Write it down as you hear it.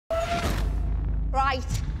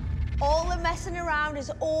Right, all the messing around is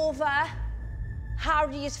over. How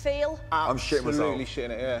do you feel? I'm shitting myself. Absolutely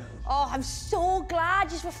shitting it, yeah. Oh, I'm so glad.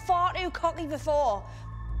 You were far too cocky before.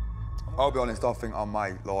 I'll be honest, I think I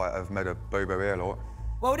may, like, have made a boo-boo here, like.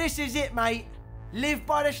 Well, this is it, mate. Live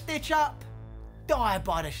by the stitch-up, die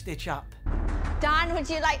by the stitch-up. Dan, would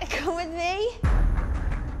you like to come with me?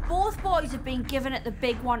 Both boys have been given it the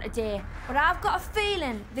big one today, but I've got a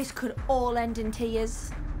feeling this could all end in tears.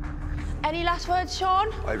 Any last words, Sean?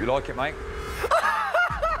 I hope you like it, mate.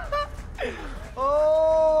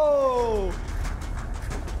 Oh!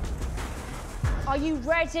 Are you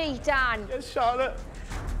ready, Dan? Yes, Charlotte.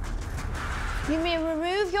 You may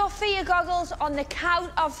remove your fear goggles on the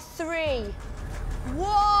count of 3.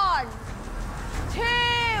 1, 2, 3!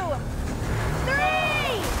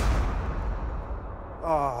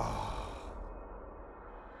 Oh.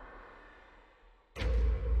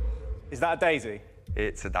 Is that a daisy?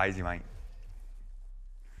 It's a daisy, mate.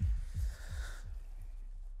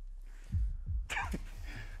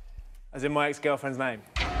 As in my ex-girlfriend's name?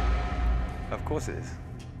 Of course it is.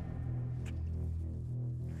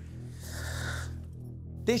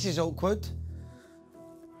 This is awkward.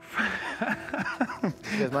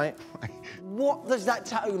 Cheers, mate. What does that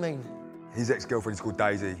tattoo mean? His ex-girlfriend is called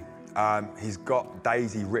Daisy. He's got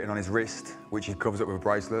Daisy written on his wrist, which he covers up with a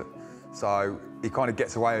bracelet. So he kind of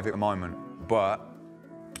gets away with it at the moment, but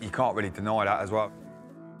you can't really deny that as well.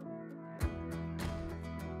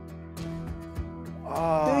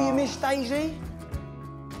 Do you miss Daisy?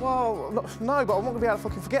 Well, no, but I'm not going to be able to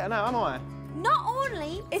fucking forget her now, am I? Not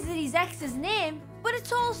only is it his ex's name, but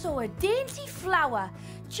it's also a dainty flower.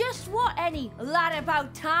 Just what any lad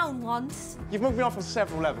about town wants. You've moved me on from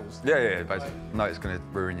several levels. Yeah, basically. No, it's going to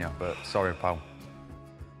ruin you, but sorry, pal.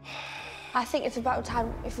 I think it's about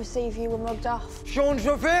time if we see if you were mugged off. Sean's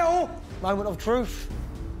reveal! Moment of truth.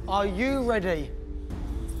 Are you ready?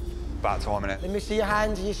 About time, innit? Let me see your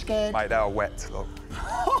hands. Are you scared? Mate, they are wet, look. They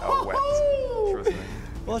are wet. Trust me.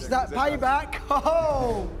 What's that payback?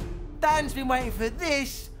 Oh! Dan's been waiting for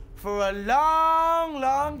this for a long,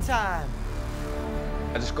 long time.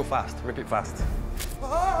 I just go fast, rip it fast.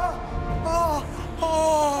 Are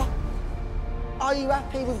you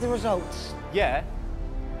happy with the results? Yeah,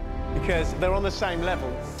 because they're on the same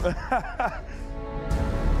level.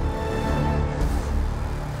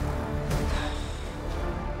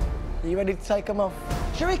 Are you ready to take them off?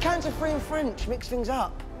 Shall we count to 3 in French? Mix things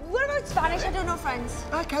up. What about Spanish? I don't know French.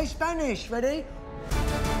 OK, Spanish. Ready?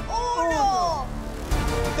 Uno,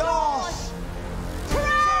 dos, tres!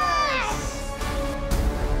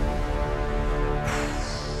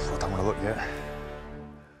 I don't want to look yet.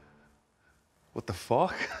 What the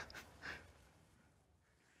fuck?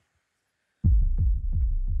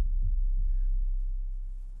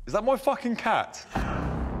 Is that my fucking cat?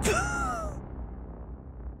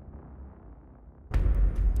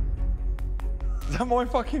 Is that my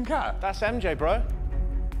fucking cat? That's MJ, bro.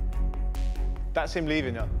 That's him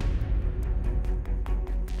leaving you.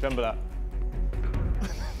 Remember that?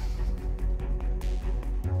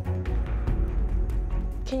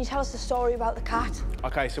 Can you tell us the story about the cat?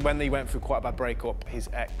 OK, so when he went through quite a bad breakup, his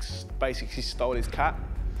ex basically stole his cat.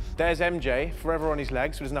 There's MJ, forever on his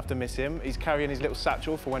legs, so he doesn't have to miss him. He's carrying his little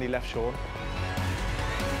satchel for when he left Sean.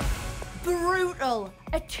 Brutal.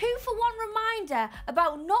 A 2-for-1 reminder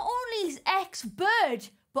about not only his ex-bird,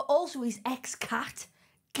 but also his ex-cat.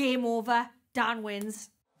 Game over. Dan wins.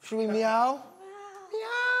 Should we meow?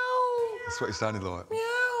 Meow. That's what he sounded like.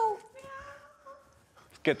 Meow.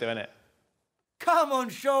 It's good though, isn't it? Come on,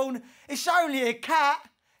 Sean. It's only a cat.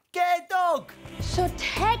 Get a dog. So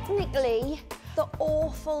technically, the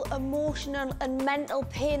awful emotional and mental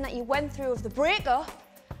pain that you went through of the breakup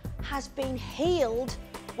has been healed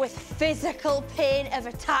with physical pain of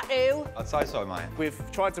a tattoo. I'd say so, mate. We've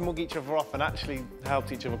tried to mug each other off and actually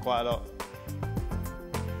helped each other quite a lot.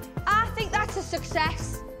 I think that's a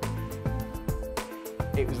success.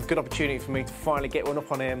 It was a good opportunity for me to finally get one up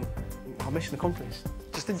on him. I'm missing the companies.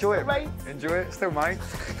 Just enjoy it, mate. Enjoy it. Still, mate.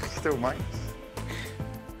 Still, mate.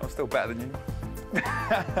 I'm still better than you.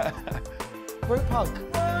 Group hug.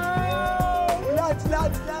 Lads,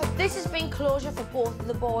 lads, lads. This has been closure for both of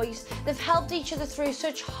the boys. They've helped each other through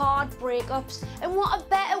such hard breakups, and what a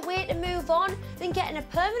better way to move on than getting a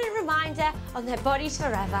permanent reminder on their bodies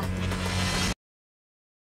forever.